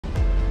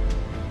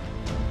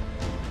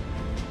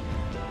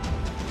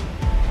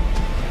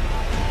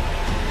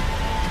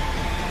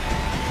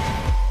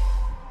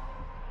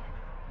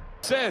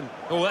In.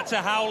 Oh, that's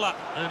a howler,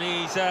 and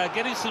he's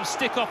getting some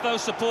stick off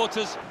those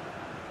supporters.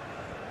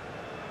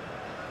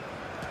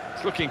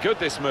 It's looking good,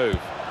 this move.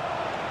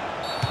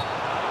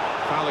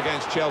 Foul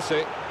against Chelsea.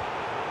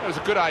 It was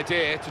a good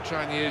idea to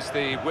try and use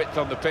the width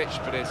on the pitch,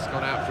 but it's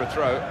gone out for a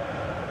throw.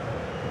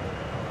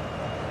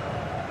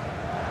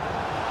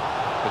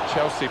 The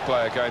Chelsea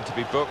player going to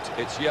be booked.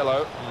 It's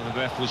yellow. Oh, the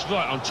ref was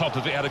right on top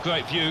of it, had a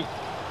great view.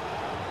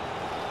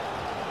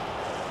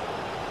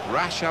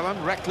 Rash,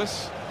 Alan,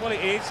 reckless. Well, it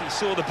is. He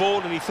saw the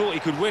ball and he thought he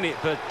could win it,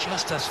 but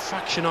just a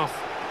fraction off.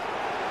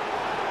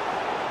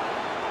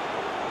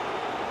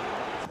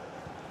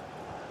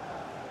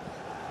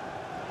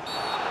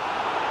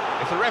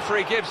 If the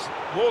referee gives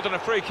more than a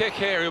free kick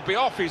here, he'll be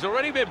off. He's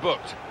already been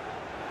booked.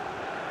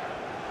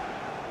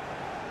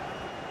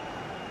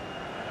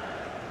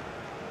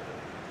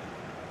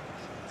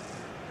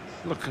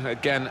 Look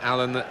again,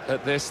 Alan,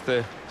 at this,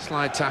 the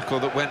slide tackle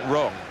that went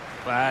wrong.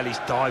 Well, he's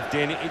dived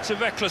in. It's a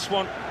reckless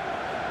one.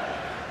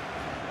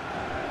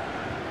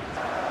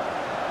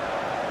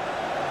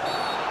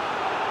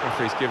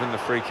 Referee's given the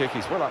free kick.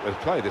 He's well up with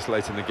play this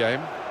late in the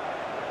game.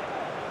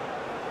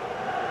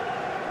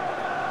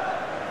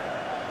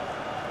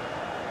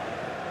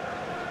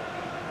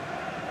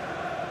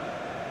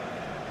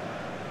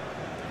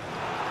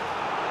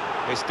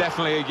 It's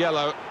definitely a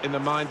yellow in the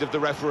mind of the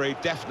referee,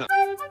 definitely.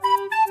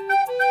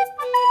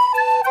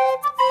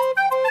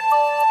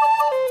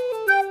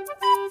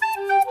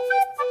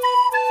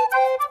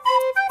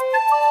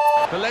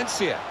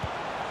 Valencia.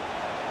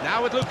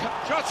 Now with Luca.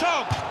 Shot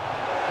on!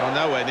 Oh,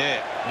 nowhere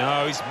near.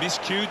 No, he's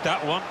miscued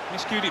that one.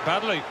 Miscued it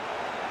badly.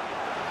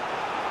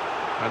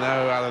 I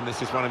know, Alan,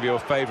 this is one of your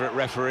favourite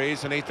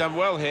referees, and he's done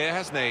well here,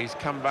 hasn't he? He's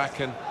come back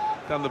and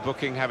done the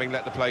booking, having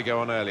let the play go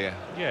on earlier.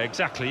 Yeah,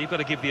 exactly. You've got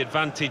to give the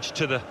advantage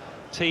to the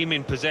team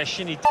in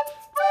possession. It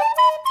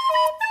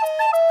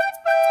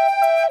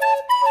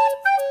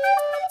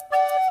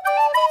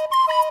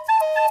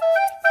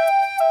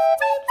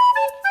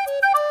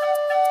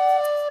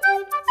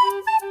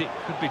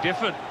could be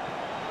different.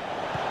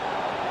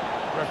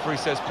 Referee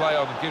says play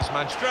on and gives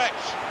man stretch.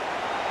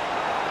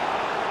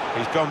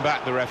 He's gone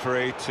back, the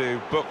referee, to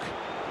book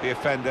the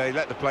offender. He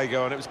let the play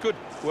go on. It was good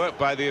work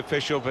by the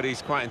official, but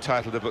he's quite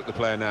entitled to book the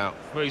player now.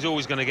 Well, he's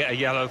always going to get a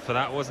yellow for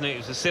that, wasn't it? It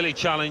was a silly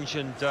challenge,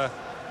 and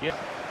yeah.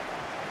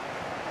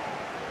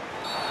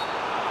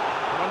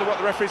 I wonder what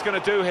the referee's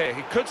going to do here.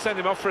 He could send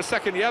him off for a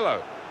second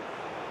yellow.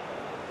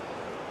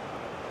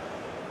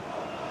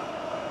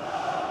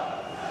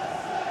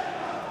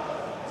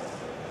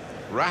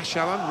 Rash,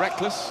 Alan,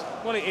 reckless.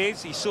 Well, it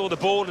is. He saw the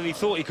ball and he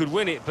thought he could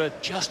win it,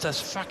 but just a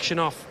fraction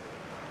off.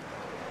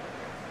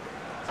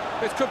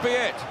 This could be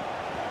it.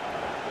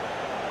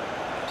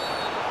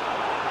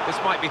 This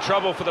might be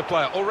trouble for the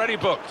player. Already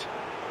booked.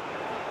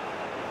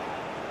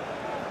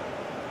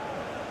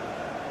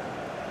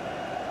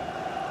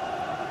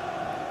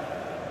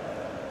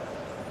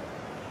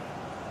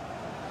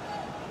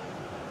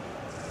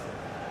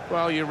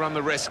 Well, you run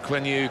the risk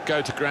when you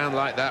go to ground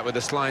like that with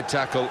a slide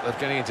tackle of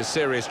getting into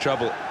serious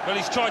trouble. Well,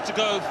 he's tried to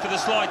go for the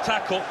slide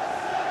tackle,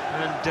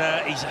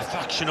 and he's a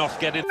fraction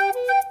off getting...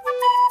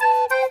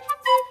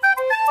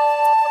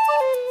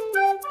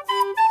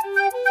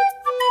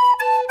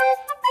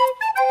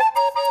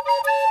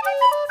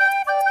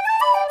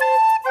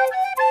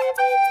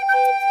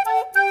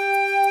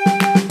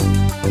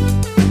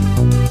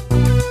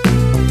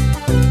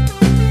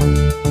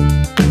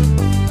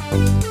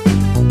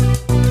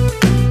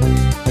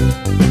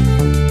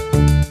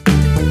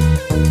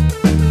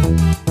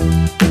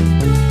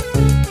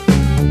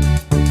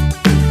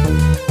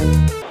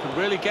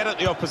 Get at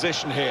the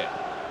opposition here.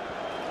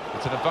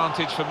 It's an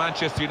advantage for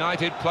Manchester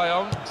United. Play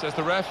on, says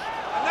the ref.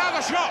 And now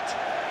the shot!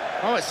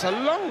 Oh, it's a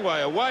long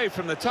way away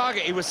from the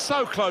target. He was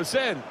so close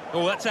in.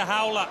 Oh, that's a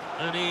howler,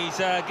 and he's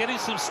getting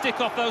some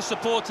stick off those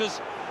supporters.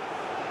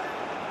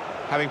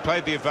 Having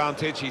played the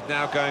advantage, he's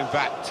now going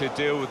back to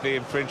deal with the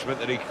infringement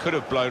that he could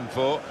have blown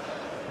for,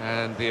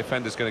 and the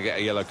offender's going to get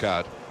a yellow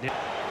card. Yeah.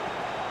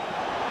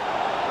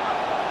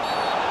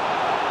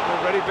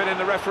 Already been in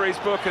the referee's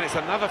book, and it's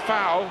another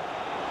foul.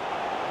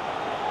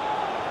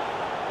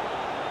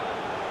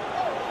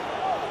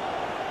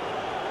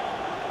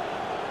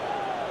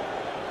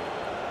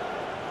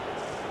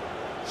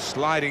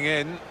 Sliding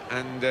in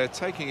and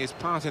taking his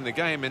part in the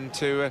game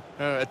into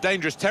a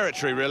dangerous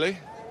territory, really.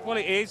 Well,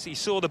 it is. He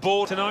saw the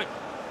ball tonight.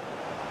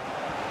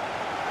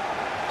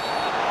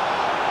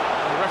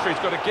 The referee's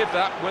got to give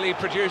that. Will he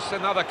produce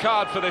another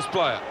card for this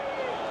player?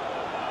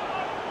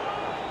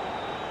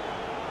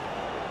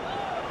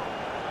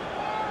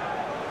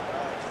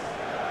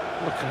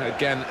 Look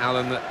again,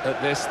 Alan,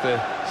 at this, the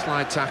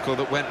slide tackle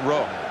that went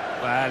wrong.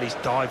 Well, he's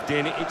dived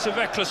in. It's a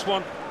reckless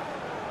one.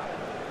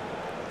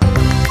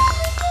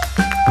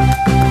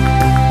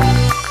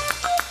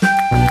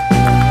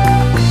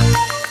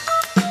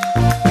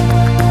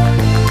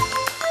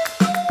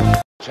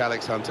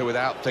 Alex Hunter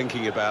without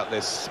thinking about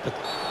this. The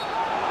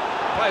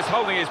player's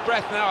holding his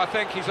breath now. I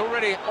think he's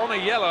already on a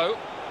yellow.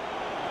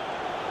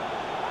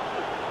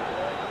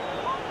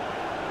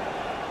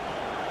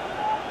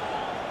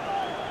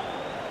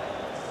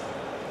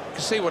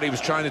 can see what he was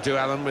trying to do,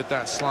 Alan, with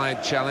that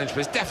slide challenge, but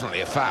it's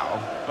definitely a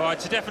foul. All right,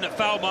 it's a definite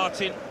foul,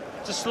 Martin.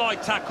 It's a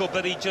slide tackle,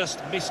 but he just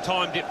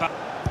mistimed it back.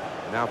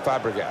 Now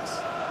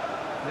Fabregas.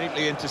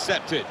 Neatly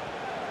intercepted.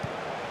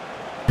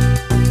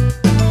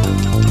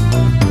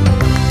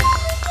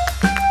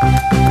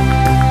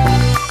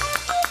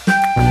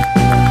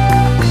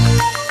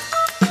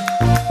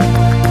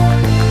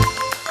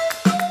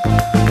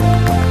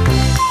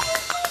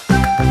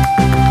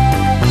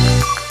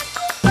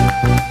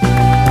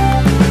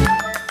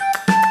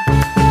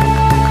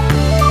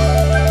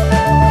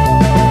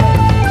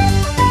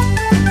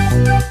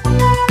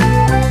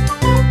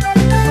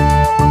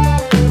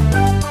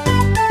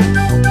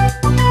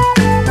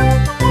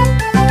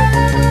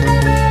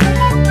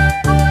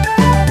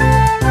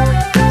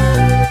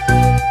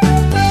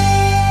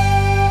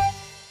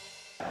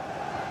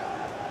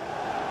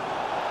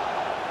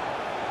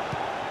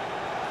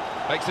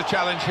 Makes a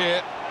challenge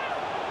here.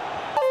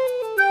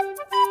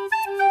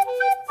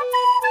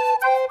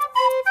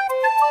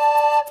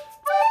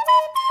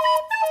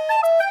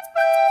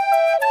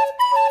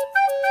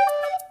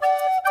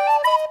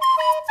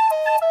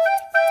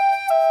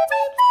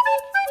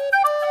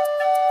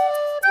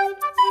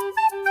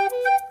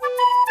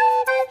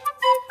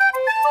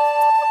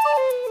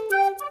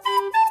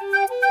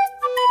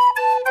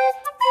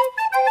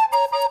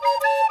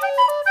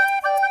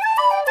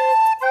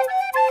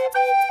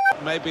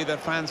 Maybe the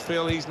fans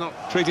feel he's not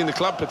treating the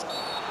club, but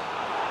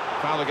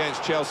foul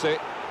against Chelsea.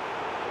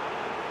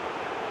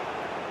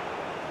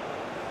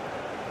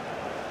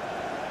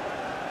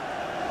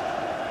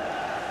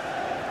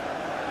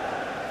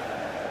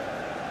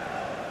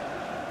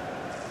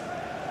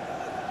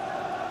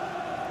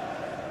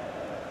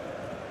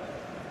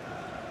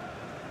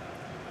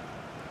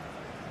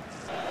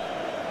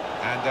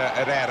 And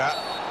Herrera.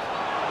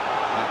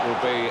 That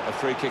will be a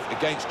free kick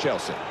against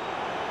Chelsea.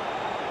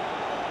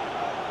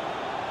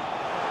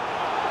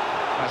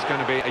 That's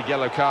going to be a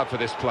yellow card for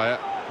this player.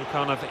 He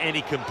can't have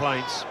any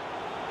complaints.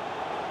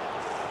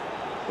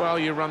 Well,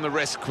 you run the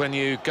risk when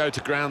you go to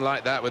ground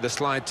like that with a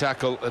slide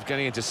tackle of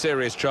getting into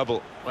serious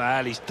trouble.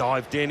 Well, he's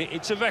dived in.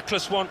 It's a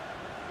reckless one.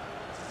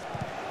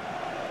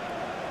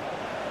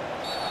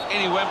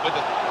 In he went with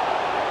it.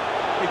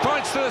 He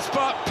points to the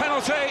spot.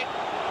 Penalty.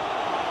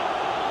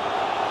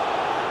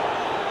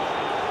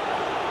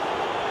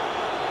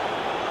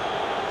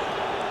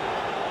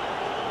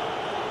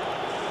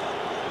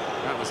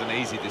 That was an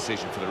easy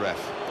decision for the ref.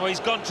 Well, he's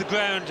gone to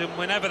ground, and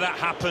whenever that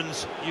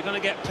happens, you're going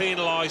to get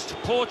penalised.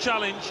 Poor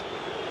challenge.